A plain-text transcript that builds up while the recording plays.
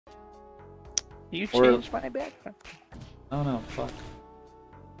You changed my background. Oh no, fuck.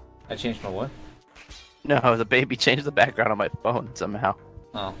 I changed my what? No, the baby changed the background on my phone somehow.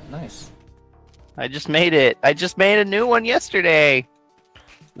 Oh, nice. I just made it. I just made a new one yesterday.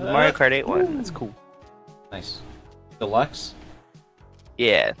 The Mario Kart 8 one. It's cool. Nice. Deluxe?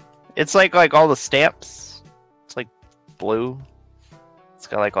 Yeah. It's like all the stamps. It's like blue. It's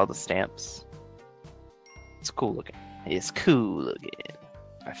got like all the stamps. It's cool looking. It's cool looking.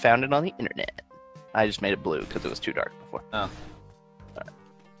 I found it on the internet. I just made it blue because it was too dark before. Oh.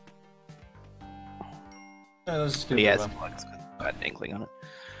 Let's just But yeah, it's got an inkling on it.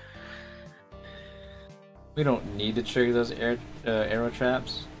 We don't need to trigger those arrow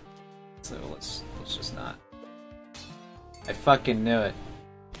traps, so let's just not. I fucking knew it.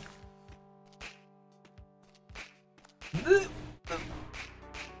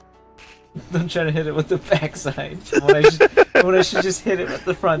 I'm trying to hit it with the backside when I should just hit it with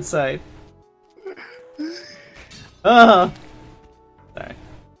the front side. Sorry.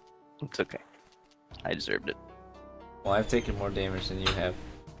 It's okay. I deserved it. Well, I've taken more damage than you have.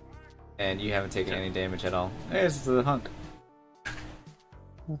 And you haven't taken any damage at all. There's the hunk.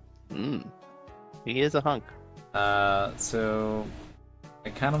 He is a hunk. So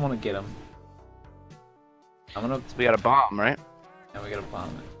I kind of want to get him. I'm gonna. So we got a bomb, right? And we gotta bomb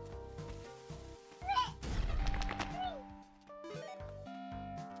it.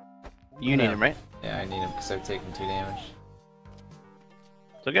 You need him, right? Yeah, I need him because I've taken 2 damage.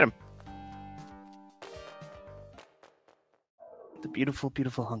 So get him. The beautiful,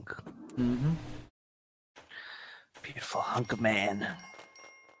 beautiful hunk. Mm-hmm. Beautiful hunk of man.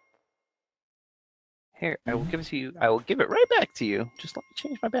 Here, I will give it to you. I will give it right back to you. Just let me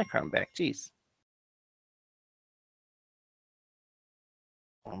change my background back. Jeez.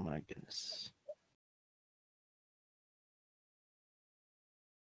 Oh my goodness.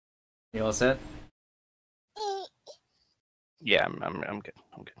 You all set? Yeah, I'm good.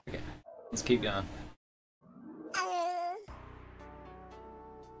 I'm good. Okay, let's keep going.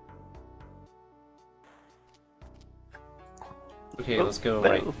 Okay, let's go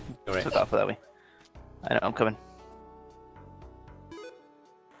right. Go right. Took off that way. I know, I'm coming.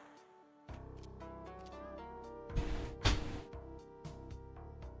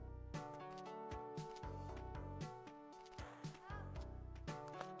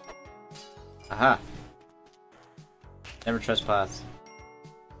 Aha! Never trespass.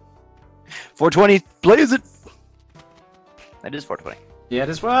 420, blaze it! That is 420. Yeah, it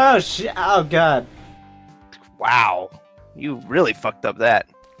is. Oh shit! Oh god! Wow, you really fucked up that.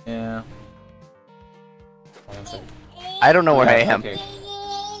 Yeah. Hold on a second. I don't know where I am. Okay.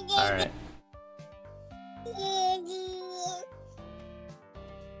 Alright.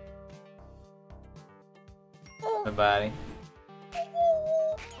 My body.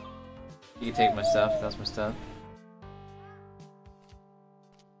 You can take my stuff. That's my stuff.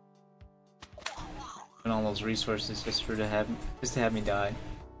 And all those resources just to have me die.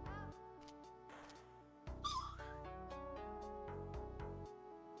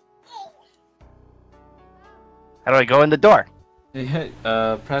 How do I go in the door?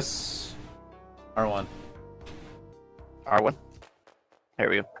 Press R1. R1. There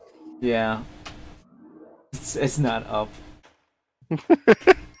we go. Yeah. It's not up.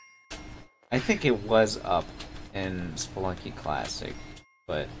 I think it was up in Spelunky Classic,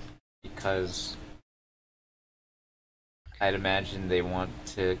 but because I'd imagine they want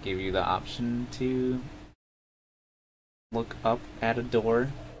to give you the option to look up at a door,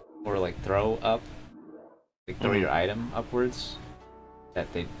 or like throw up, like throw your item upwards,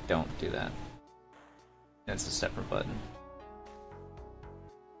 that they don't do that. It's a separate button.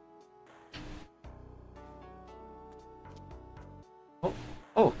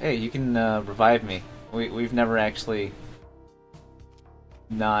 Oh, hey, you can revive me. We've never actually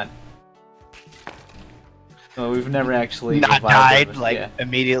not. Well, we've never actually not revived died them, like yeah.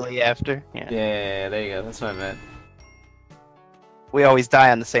 immediately after. Yeah, there you go. That's what I meant. We always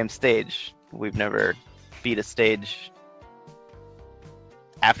die on the same stage. We've never beat a stage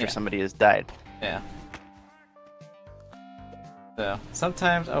after somebody has died. Yeah. So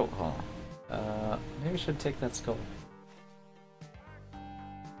sometimes, oh, hold on. Maybe I should take that skull.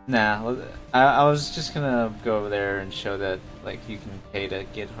 Nah, I was just gonna go over there and show that like you can pay to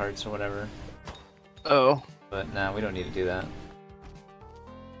get hearts or whatever. Oh. But nah, we don't need to do that.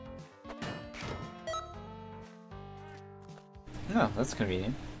 No, that's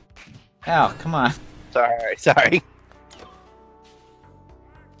convenient. Ow, come on. Sorry.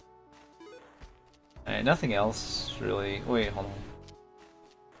 Alright, nothing else really. Wait, hold on.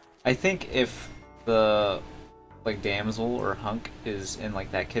 I think if the like damsel or hunk is in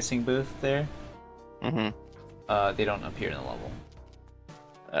like that kissing booth there, They don't appear in the level.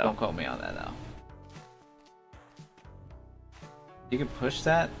 Oh. Don't quote me on that though. You can push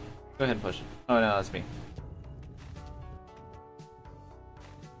that? Go ahead and push it. Oh no, that's me.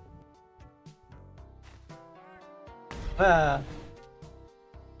 Ah.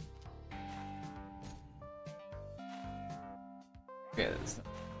 Okay, that's...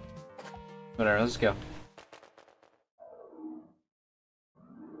 Whatever, let's go.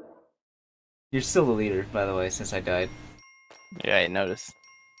 You're still the leader, by the way, since I died. Yeah, I noticed.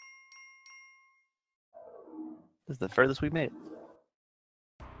 This is the furthest we made it.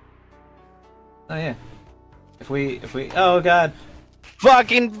 Oh yeah. If we oh god.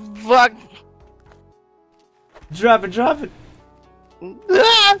 Fucking fuck! Drop it, drop it!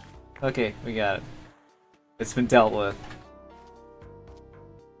 Ah! Okay, we got it. It's been dealt with.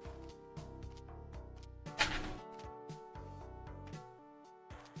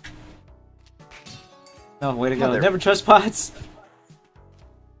 Oh, way to go. Never trust pots!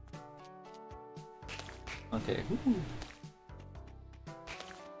 Okay.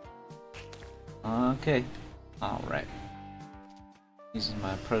 Okay. Alright. Using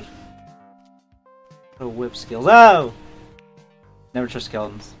my pro whip skills. Oh! Never trust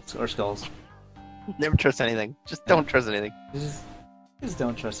skeletons or skulls. Never trust anything. Just don't trust anything. Just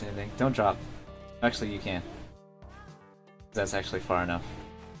don't trust anything. Don't drop. Actually, you can. That's actually far enough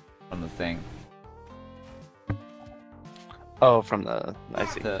from the thing. Oh, from the... I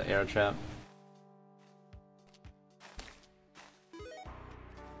see. The arrow trap.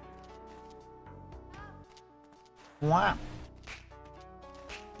 Wow.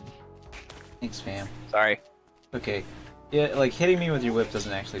 Thanks, fam. Sorry. Okay. Yeah, like, hitting me with your whip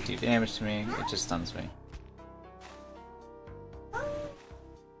doesn't actually do damage to me, it just stuns me.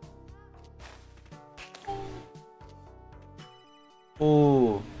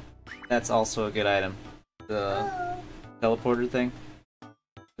 Ooh. That's also a good item. The teleporter thing.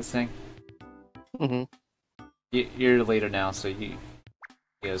 This thing. You're the leader now, so you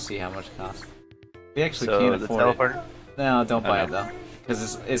gotta see how much it costs. We actually can't afford teleporter? it. No, don't buy it though,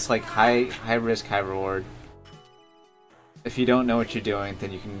 because it's like high risk, high reward. If you don't know what you're doing,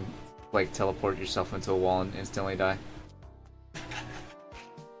 then you can like teleport yourself into a wall and instantly die.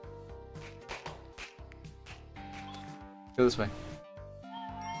 Go this way.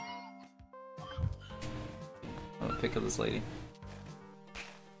 I'm gonna pick up this lady.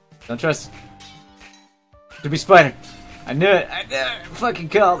 Don't trust it. Could be spider. I knew it. I knew it. I fucking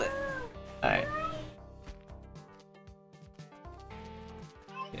called it. Alright.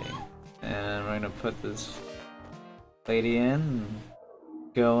 Okay. And we're gonna put this lady in. And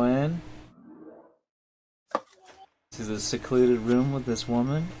go in. To the secluded room with this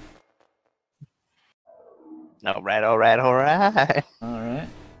woman. Alright, alright, alright. Alright.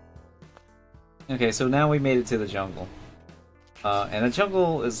 Okay, so now we made it to the jungle. And the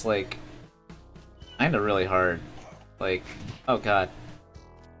jungle is like kinda really hard. Like, oh god.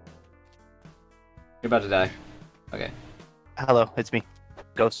 You're about to die. Okay. Hello, it's me.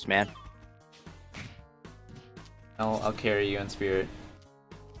 Ghost man. I'll carry you in spirit.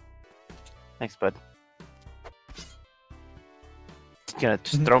 Thanks, bud. Gonna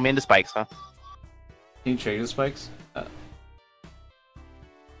just throw me into spikes, huh? Can you trade the spikes?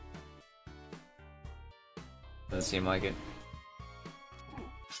 Doesn't seem like it.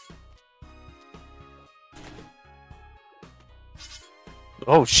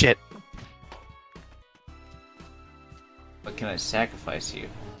 Oh shit. But can I sacrifice you?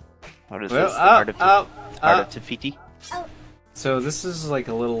 What is Well, this? The Art of Tafiti? So this is like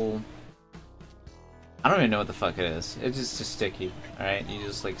a little... I don't even know what the fuck it is. It's just sticky, alright? You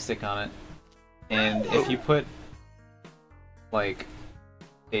just like stick on it. And if you put like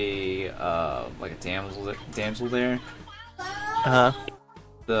a damsel there,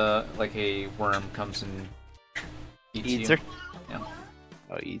 like a worm comes and eats you. her? Yeah.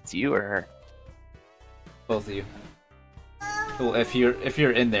 Oh, eats you or her? Both of you. Well, if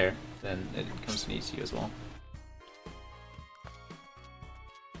you're in there, then it comes and eats you as well.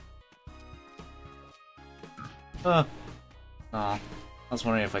 Oh, I was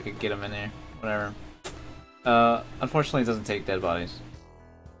wondering if I could get him in there. Whatever. Unfortunately, it doesn't take dead bodies.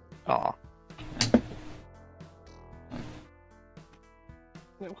 Aw.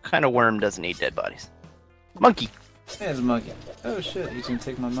 What kind of worm doesn't eat dead bodies? Monkey! Yeah, it's a monkey. Oh shit, he's gonna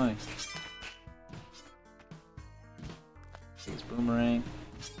take my money. Take his boomerang.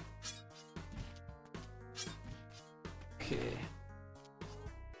 Okay.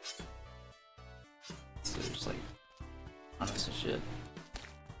 So there's like honest and shit.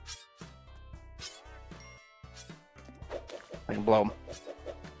 I can blow him.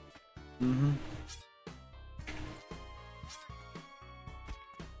 Mm-hmm.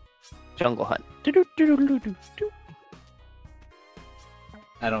 Jungle Hunt. Do-do-do-do-do-do.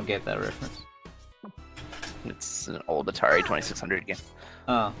 I don't get that reference. It's an old Atari 2600 game.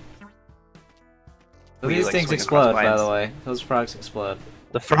 Oh. So Where you, these like, things swing explode, across by lines. the way. Those frogs explode.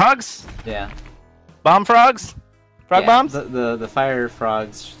 The frogs? Yeah. Bomb frogs? Frog Yeah, bombs? The fire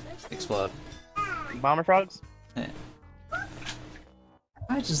frogs explode. Bomber frogs? Yeah.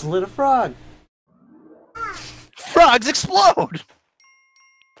 I just lit a frog! Frogs explode!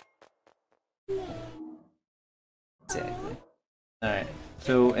 Exactly. Alright.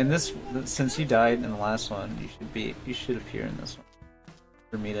 So in this, since you died in the last one, you should appear in this one.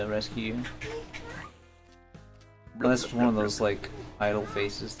 For me to rescue you. That's one of those like idle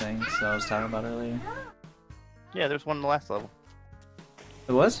faces things that I was talking about earlier. Yeah, there's one in the last level.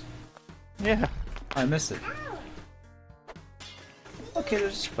 It was? Yeah. I missed it. Okay,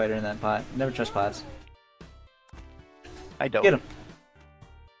 there's a spider in that pot. Never trust pots. I don't. Get him.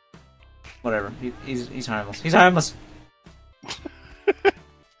 Whatever. He's harmless. He's harmless.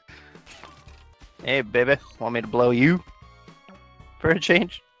 Hey, baby. Want me to blow you? For a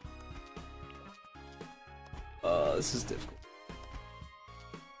change? This is difficult.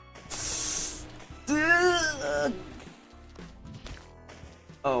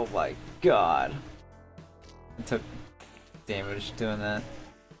 Oh my god. I took damage doing that.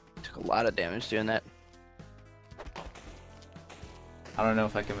 Took a lot of damage doing that. I don't know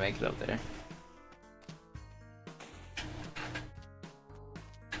if I can make it up there.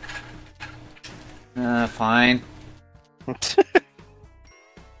 Fine. Okay.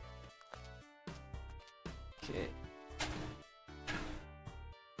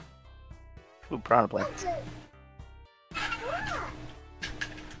 Ooh, piranha plants.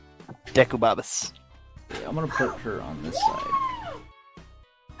 Decubabus. Yeah, I'm gonna put her on this side.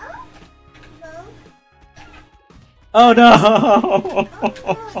 Oh no!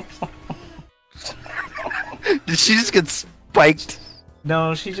 Did she just get spiked?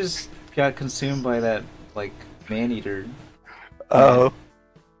 No, she just got consumed by that, like, man-eater. Oh.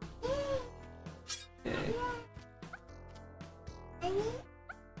 Okay.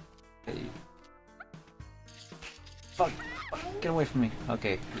 Okay. Fuck! Get away from me.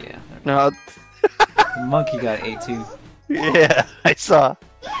 Okay, yeah. No. The monkey got ate too. Yeah, I saw.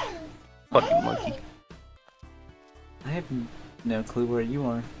 Fucking monkey. I have no clue where you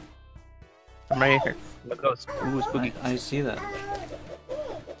are. I'm right here. Look, oh, ooh, spooky. I see that.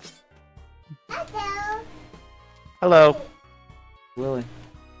 Hello. Willie.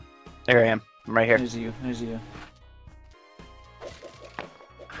 There I am. I'm right here. There's you. There's you.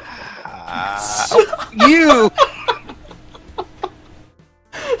 Oh, you!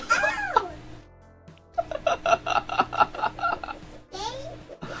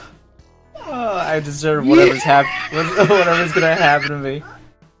 Oh, I deserve whatever's whatever's gonna happen to me.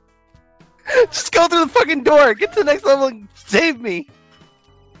 Just go through the fucking door. Get to the next level and save me.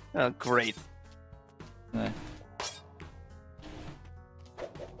 Oh, great.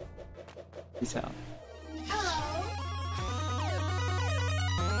 Peace out.